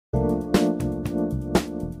Hey,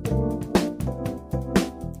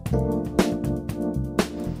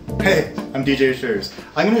 I'm DJ Shurs.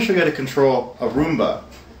 I'm going to show you how to control a Roomba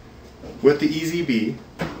with the EZB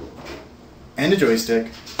and a joystick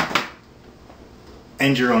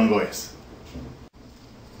and your own voice.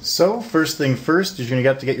 So first thing first is you're going to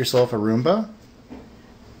have to get yourself a Roomba.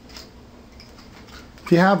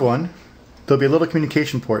 If you have one, there'll be a little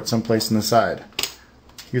communication port someplace on the side.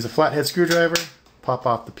 Use a flathead screwdriver, pop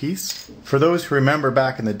off the piece. For those who remember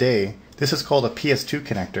back in the day, this is called a PS2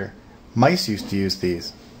 connector. Mice used to use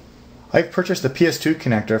these. I've purchased a PS2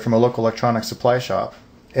 connector from a local electronics supply shop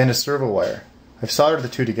and a servo wire. I've soldered the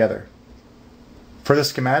two together. For the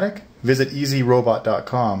schematic, visit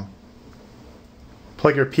iRobot.com.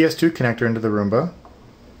 Plug your PS2 connector into the Roomba.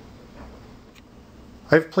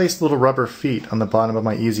 I've placed little rubber feet on the bottom of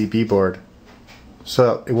my EZB board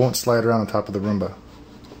so it won't slide around on top of the Roomba.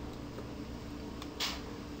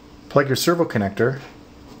 Plug your servo connector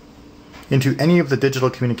into any of the digital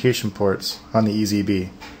communication ports on the EZB.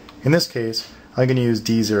 In this case, I'm going to use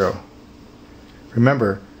D0.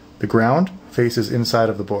 Remember, the ground faces inside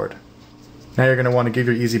of the board. Now you're going to want to give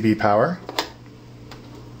your EZB power.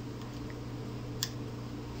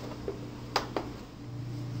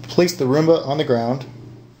 Place the Roomba on the ground.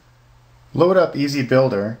 Load up Easy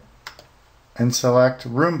Builder and select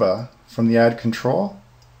Roomba from the Add Control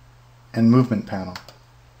and Movement panel.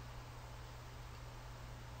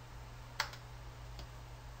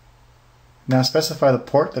 Now specify the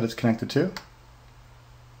port that it's connected to.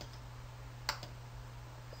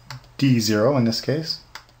 D0 in this case.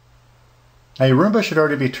 Now your Roomba should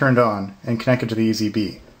already be turned on and connected to the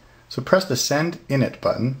EZB. So press the Send Init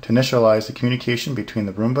button to initialize the communication between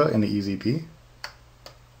the Roomba and the EZB.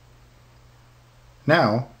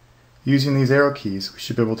 Now, using these arrow keys, we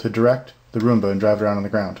should be able to direct the Roomba and drive it around on the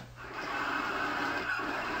ground.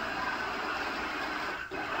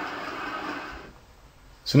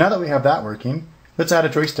 So now that we have that working, let's add a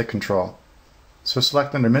joystick control. So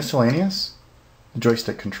select under Miscellaneous,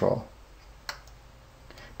 Joystick Control.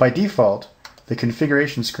 By default, the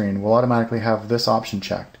configuration screen will automatically have this option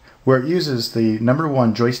checked, where it uses the number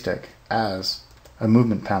 1 joystick as a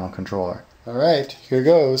movement panel controller. Alright, here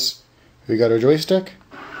goes. We got our joystick.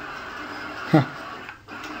 That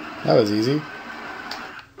was easy.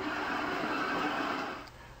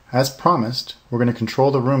 As promised, we're going to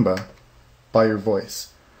control the Roomba by your voice.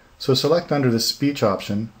 So select under the speech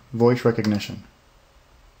option, voice recognition.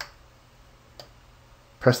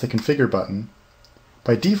 Press the configure button.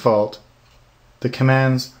 By default, the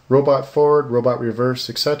commands robot forward, robot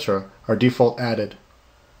reverse, etc. are default added.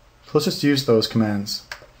 So let's just use those commands.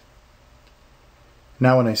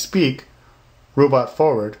 Now when I speak, robot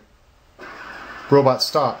forward, robot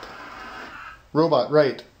stop, robot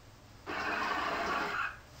right,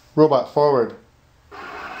 robot forward,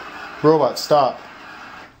 robot stop,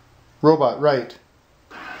 robot right,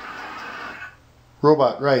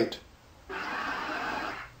 robot right,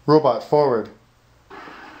 robot forward,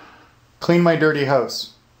 clean my dirty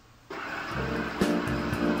house.